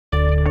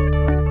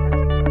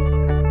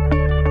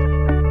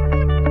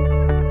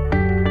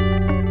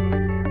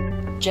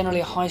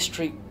Generally, a high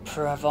street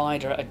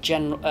provider,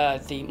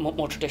 the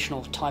more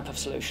traditional type of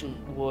solution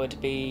would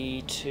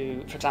be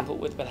to, for example,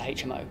 with a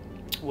HMO,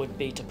 would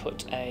be to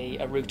put a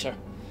router,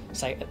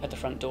 say, at the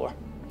front door.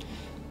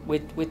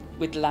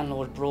 With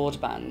Landlord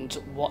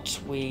Broadband, what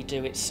we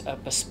do, it's a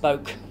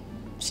bespoke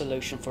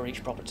solution for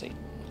each property.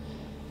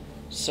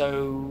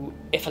 So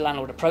if a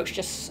landlord approached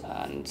us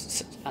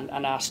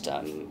and asked,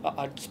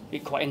 I'd be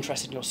quite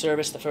interested in your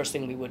service, the first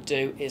thing we would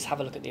do is have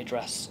a look at the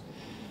address.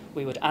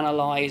 We would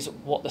analyse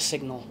what the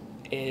signal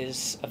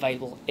is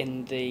available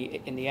in the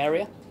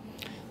area.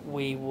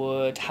 We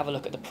would have a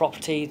look at the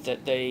property, that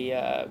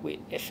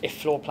if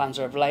floor plans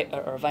are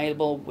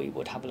available, we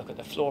would have a look at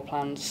the floor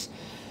plans,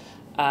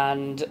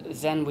 and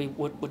then we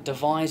would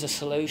devise a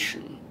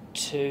solution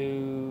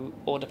to,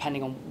 or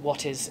depending on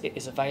what is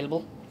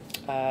available,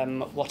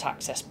 what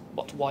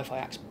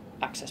Wi-Fi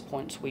access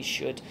points we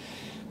should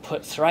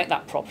put throughout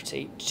that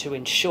property to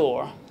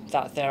ensure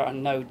that there are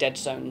no dead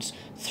zones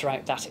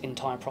throughout that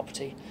entire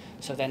property.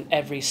 So then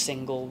every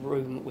single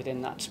room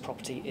within that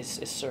property is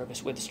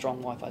serviced with a strong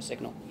Wi-Fi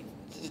signal.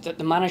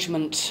 The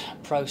management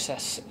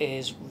process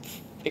is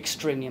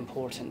extremely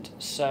important.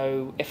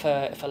 So if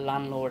a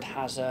landlord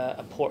has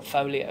a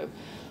portfolio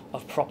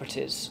of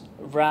properties,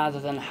 rather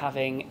than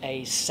having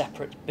a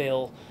separate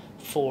bill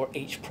for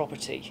each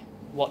property,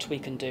 what we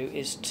can do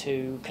is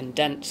to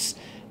condense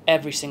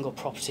every single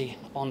property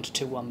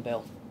onto one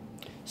bill.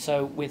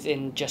 So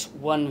within just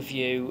one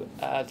view,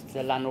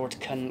 the landlord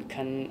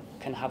can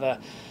have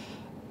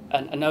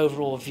an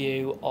overall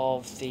view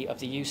of the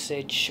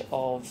usage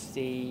of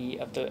the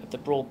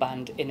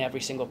broadband in every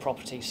single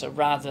property. So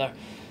rather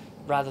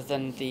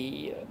than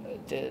the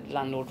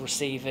landlord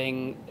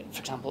receiving, for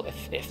example,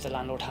 if the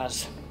landlord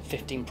has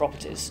 15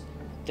 properties,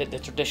 the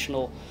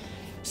traditional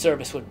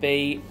service would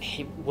be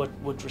he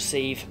would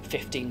receive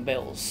 15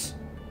 bills.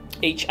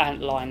 Each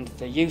outlined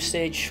the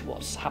usage,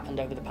 what's happened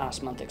over the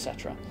past month,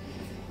 etc.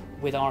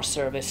 With our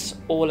service,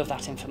 all of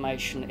that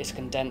information is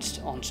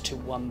condensed onto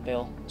one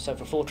bill. So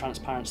for full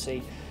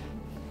transparency,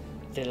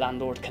 the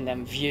landlord can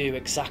then view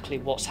exactly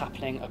what's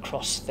happening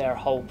across their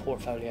whole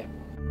portfolio.